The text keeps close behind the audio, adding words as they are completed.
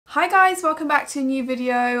Hi guys, welcome back to a new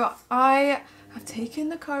video. I have taken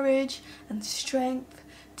the courage and strength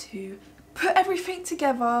to put everything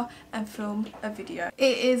together and film a video.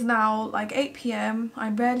 It is now like 8 PM. I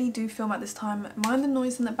rarely do film at this time. Mind the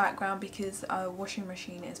noise in the background because a washing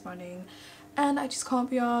machine is running and I just can't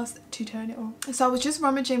be asked to turn it off. So I was just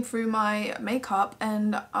rummaging through my makeup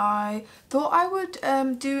and I thought I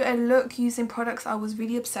would do a look using products I was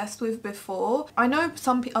really obsessed with before. I know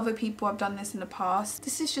some other people have done this in the past.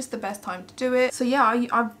 This is just the best time to do it. So yeah,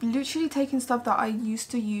 I've literally taken stuff that I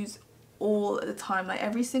used to use all the time, like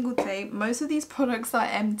every single day. Most of these products are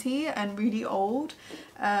empty and really old,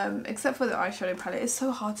 except for the eyeshadow palette. It's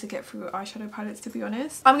so hard to get through eyeshadow palettes, to be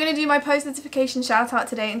honest. I'm going to do my post notification shout out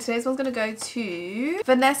today, and today's one's going to go to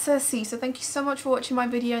Vanessa C. So thank you so much for watching my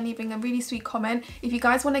video and leaving a really sweet comment. If you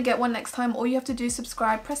guys want to get one next time, all you have to do is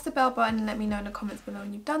subscribe, press the bell button and let me know in the comments below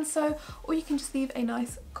when you've done so, or you can just leave a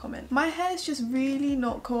nice comment. My hair is just really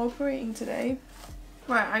not cooperating today.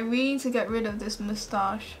 Right, I really need to get rid of this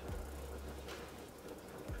moustache.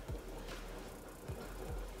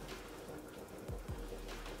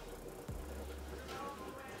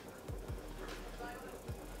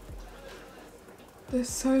 There's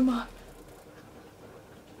so much.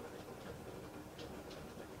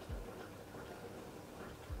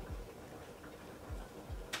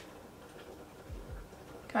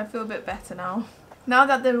 Okay, I feel a bit better now. Now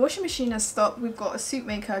that the washing machine has stopped, we've got a soup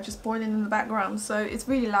maker just boiling in the background, so it's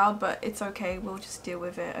really loud, but it's okay, we'll just deal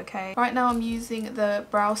with it, okay? Right now I'm using the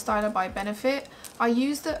Brow Styler by Benefit. I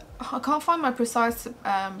can't find my precise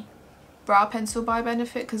brow pencil by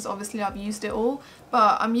Benefit because obviously I've used it all,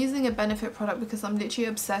 but I'm using a Benefit product because I'm literally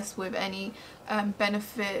obsessed with any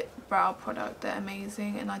Benefit brow product. They're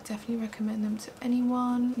amazing and I definitely recommend them to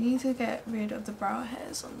anyone. You need to get rid of the brow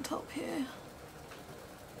hairs on top here.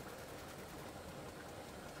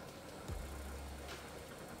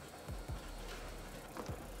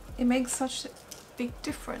 It makes such a big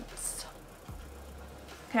difference.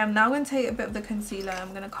 Okay, I'm now going to take a bit of the concealer.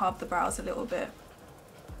 I'm going to carve the brows a little bit.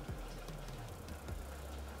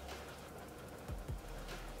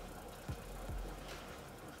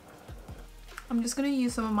 I'm just going to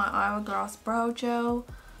use some of my hourglass brow gel.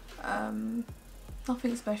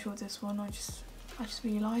 Nothing special with this one, I just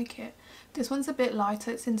really like it. This one's a bit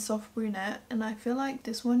lighter, it's in soft brunette, and I feel like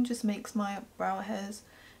this one just makes my brow hairs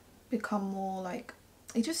become more like,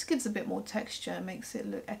 it just gives a bit more texture and makes it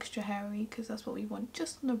look extra hairy because that's what we want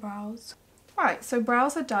just on the brows. Right, so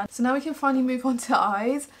brows are done. So now we can finally move on to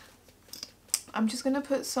eyes. I'm just going to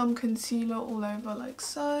put some concealer all over like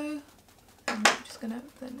so. And I'm just going to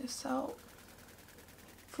blend this out.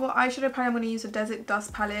 For eyeshadow palette, I'm going to use a Desert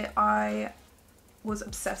Dust palette. I was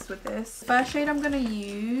obsessed with this. First shade I'm going to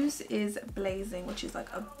use is Blazing, which is like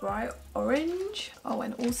a bright orange. Oh,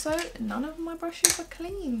 and also none of my brushes are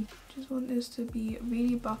clean. Just want this to be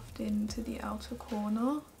really buffed into the outer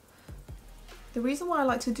corner. The reason why I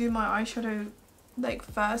like to do my eyeshadow like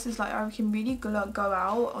first is like I can really go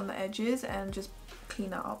out on the edges and just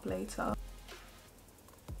clean that up later.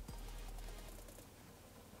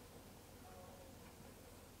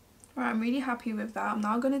 Right, I'm really happy with that. I'm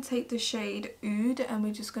now going to take the shade Oud and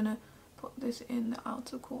we're just going to put this in the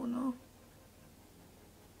outer corner.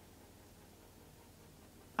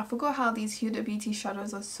 I forgot how these Huda Beauty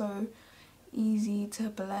shadows are so easy to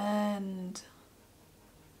blend.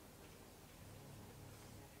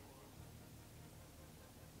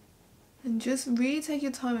 And just really take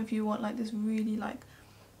your time if you want like this really like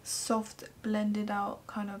soft blended out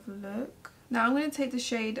kind of look. Now I'm going to take the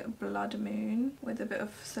shade Blood Moon with a bit of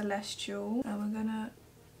Celestial and we're going to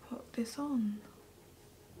put this on.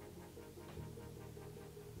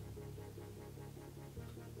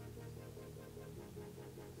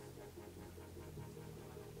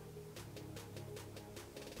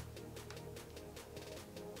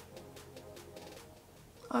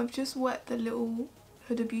 I've just wet the little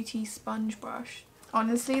Huda Beauty sponge brush.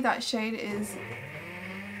 Honestly, that shade is...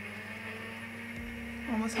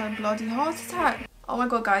 almost had a bloody heart attack. Oh my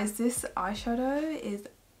god guys, this eyeshadow is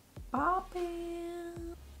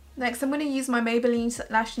bopping. Next I'm going to use my Maybelline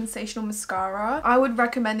Lash Sensational mascara. I would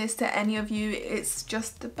recommend this to any of you. It's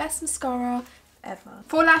just the best mascara ever.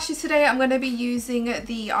 For lashes today I'm going to be using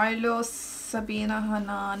the eylure Sabina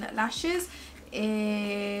Hannan lashes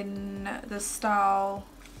in the style...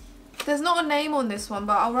 There's not a name on this one,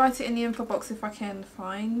 but I'll write it in the info box if I can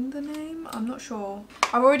find the name. I'm not sure.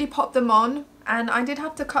 I've already popped them on and I did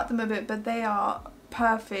have to cut them a bit, but they are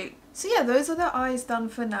perfect So yeah, those are the eyes done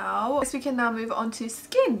for now. Guess we can now move on to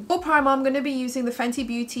skin. For primer, I'm going to be using the Fenty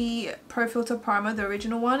Beauty Pro Filter Primer, the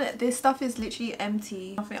original one. This stuff is literally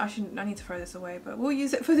empty. I need to throw this away, but we'll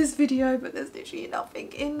use it for this video, but there's literally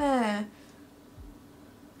nothing in there.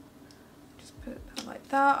 Just put that like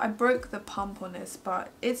that. I broke the pump on this, but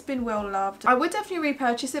it's been well loved. I would definitely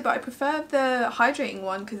repurchase it, but I prefer the hydrating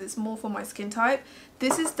one because it's more for my skin type.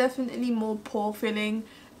 This is definitely more pore filling.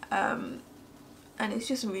 And it's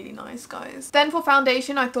just really nice, guys. Then for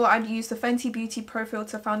foundation, I thought I'd use the Fenty Beauty Pro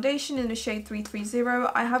Filter Foundation in the shade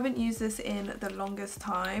 330. I haven't used this in the longest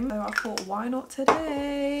time, so I thought, why not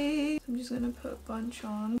today? I'm just gonna put a bunch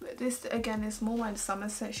on. This, again, is more my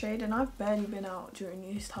Somerset shade, and I've barely been out during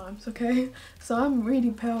these times, okay? So I'm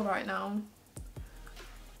really pale right now.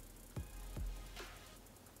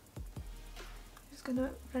 Just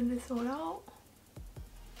gonna blend this all out.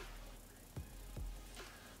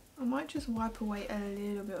 I might just wipe away a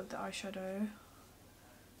little bit of the eyeshadow.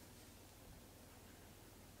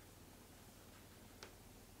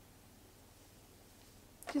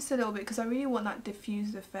 Just a little bit because I really want that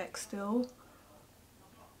diffused effect still.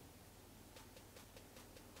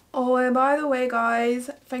 Oh, and by the way,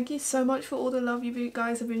 guys, thank you so much for all the love you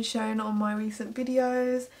guys have been showing on my recent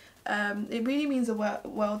videos. It really means a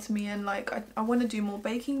world to me, and like I want to do more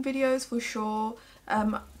baking videos for sure.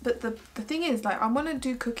 But the thing is, like, I want to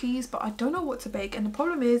do cookies, but I don't know what to bake, and the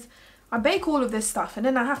problem is I bake all of this stuff and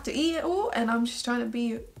then I have to eat it all, and I'm just trying to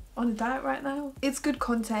be on a diet right now. It's good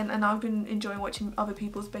content, and I've been enjoying watching other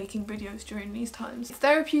people's baking videos during these times. It's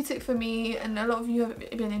therapeutic for me, and a lot of you have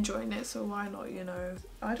been enjoying it, so why not, you know?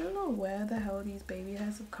 I don't know where the hell these baby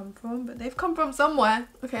hairs have come from, but they've come from somewhere.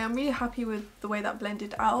 Okay, I'm really happy with the way that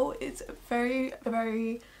blended out. It's very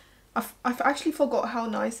I've actually forgot how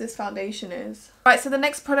nice this foundation is. Right, so the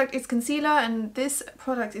next product is concealer, and this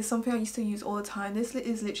product is something I used to use all the time. This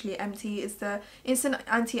is literally empty. It's the Instant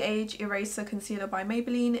Anti-Age Eraser Concealer by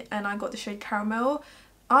Maybelline, and I got the shade Caramel.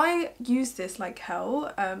 I use this like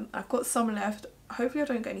hell. I've got some left. Hopefully I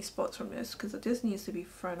don't get any spots from this because it just needs to be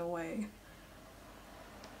thrown away.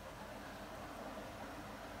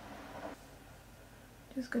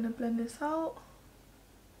 Just gonna blend this out.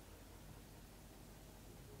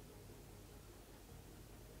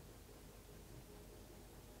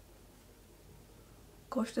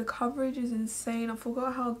 Gosh, the coverage is insane. I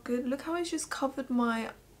forgot how good. Look how it's just covered my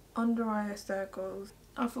under eye circles.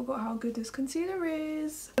 I forgot how good this concealer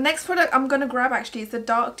is. The next product I'm gonna grab actually is the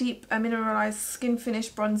Dark Deep Mineralized Skin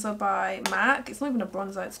Finish Bronzer by MAC. It's not even a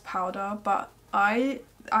bronzer, it's powder, but I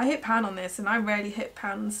hit pan on this, and I rarely hit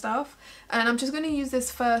pan and stuff. And I'm just gonna use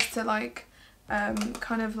this first to like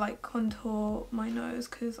kind of like contour my nose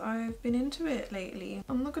because I've been into it lately.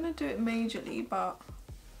 I'm not gonna do it majorly, but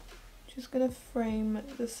just gonna frame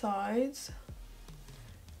the sides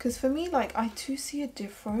because for me, like, I do see a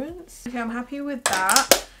difference. Okay, I'm happy with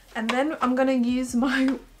that, and then I'm gonna use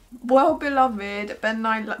my well beloved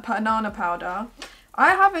banana powder. I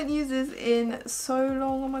haven't used this in so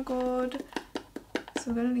long, oh my god.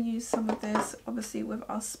 So we're gonna use some of this obviously with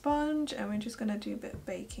our sponge, and we're just gonna do a bit of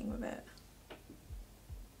baking with it.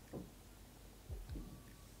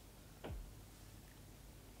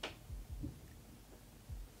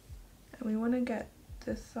 And we want to get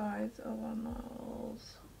the sides of our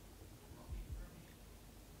nose.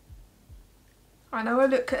 I know I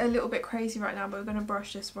look a little bit crazy right now, but we're going to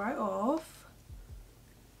brush this right off.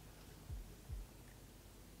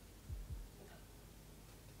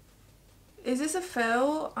 Is this a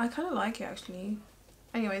fail? I kind of like it actually.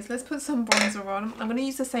 Anyways, let's put some bronzer on. I'm going to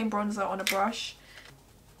use the same bronzer on a brush.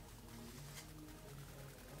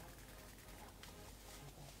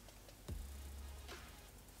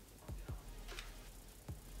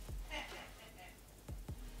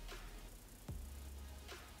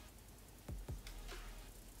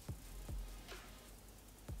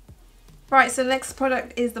 Right, so the next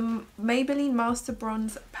product is the Maybelline Master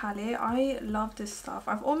Bronze Palette. I love this stuff.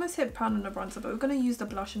 I've almost hit pan on the bronzer, but we're going to use the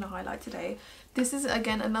blush and the highlight today. This is,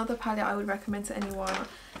 again, another palette I would recommend to anyone.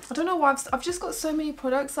 I don't know why, I've just got so many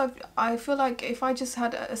products. I feel like if I just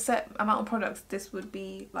had a set amount of products, this would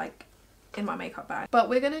be, like, in my makeup bag. But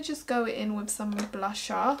we're going to just go in with some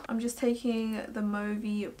blusher. I'm just taking the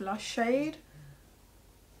Mauvey blush shade.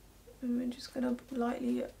 And we're just going to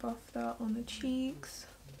lightly buff that on the cheeks.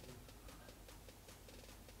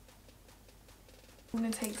 I'm going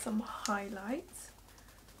to take some highlights,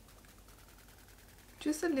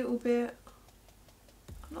 just a little bit.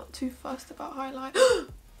 I'm not too fussed about highlight.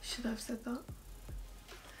 Should I have said that?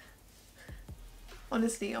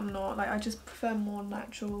 Honestly, I'm not. Like, I just prefer more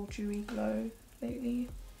natural dewy glow lately.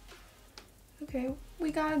 Okay,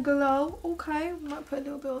 we got a glow. Okay, might put a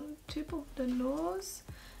little bit on the tip of the nose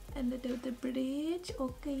and the bridge.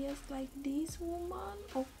 Okay, yes, like this, woman.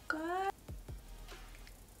 Okay.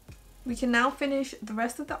 We can now finish the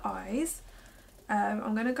rest of the eyes.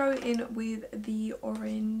 I'm gonna go in with the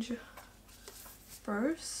orange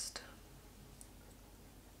first.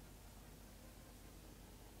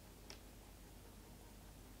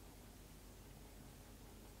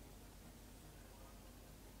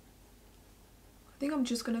 I think I'm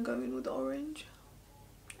just gonna go in with orange,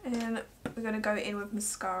 and we're gonna go in with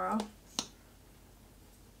mascara.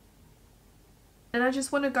 And I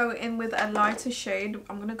just want to go in with a lighter shade.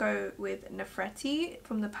 I'm gonna go with Nefretti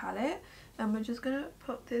from the palette, and we're just gonna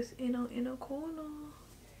put this in our inner corner.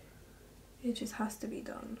 It just has to be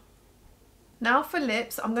done. Now for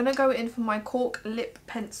lips, I'm gonna go in for my Cork lip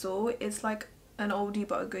pencil. It's like an oldie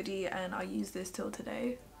but a goodie, and I use this till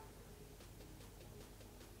today.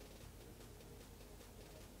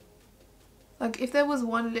 Like, if there was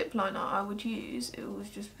one lip liner I would use, it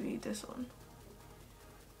would just be this one.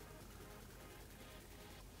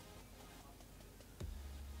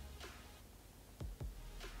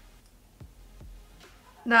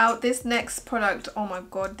 Now this next product, oh my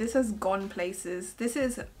god, this has gone places. This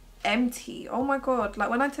is empty. Oh my god,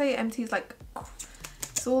 like when I tell you empty, it's like,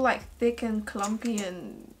 it's all like thick and clumpy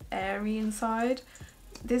and airy inside.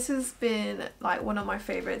 This has been like one of my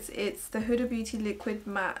favorites. It's the Huda Beauty liquid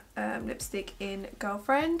matte lipstick in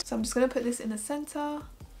Girlfriend. So I'm just gonna put this in the center.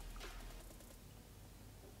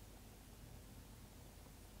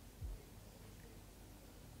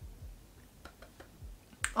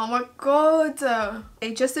 Oh my god.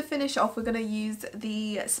 Okay, just to finish off, we're gonna use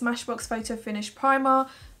the Smashbox Photo Finish Primer.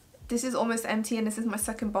 This is almost empty and this is my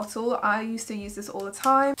second bottle. I used to use this all the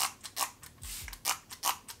time.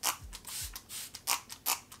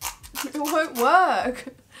 It won't work.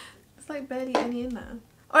 It's like barely any in there.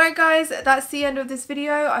 Alright guys, that's the end of this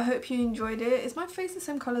video. I hope you enjoyed it. Is my face the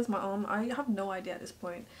same colour as my arm? I have no idea at this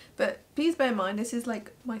point. But please bear in mind, this is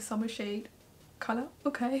like my summer shade colour,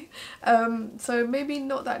 okay? So maybe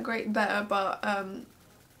not that great there, but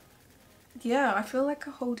yeah, I feel like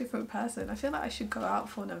a whole different person. I feel like I should go out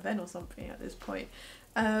for an event or something at this point.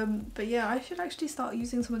 But yeah, I should actually start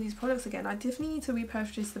using some of these products again. I definitely need to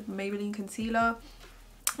repurchase the Maybelline concealer.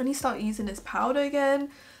 I need to start using this powder again.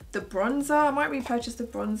 The bronzer, I might repurchase the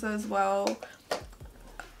bronzer as well.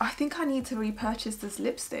 I think I need to repurchase this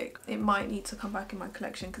lipstick. It might need to come back in my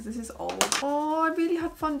collection because this is old. Oh, I really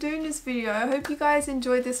had fun doing this video. I hope you guys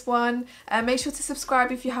enjoyed this one. Make sure to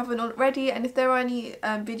subscribe if you haven't already, and if there are any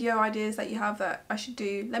video ideas that you have that I should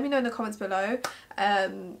do, let me know in the comments below.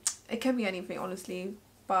 It can be anything, honestly,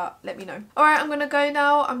 but let me know. Alright, I'm gonna go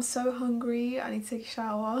now. I'm so hungry. I need to take a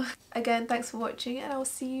shower. Again, thanks for watching, and I'll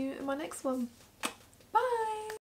see you in my next one.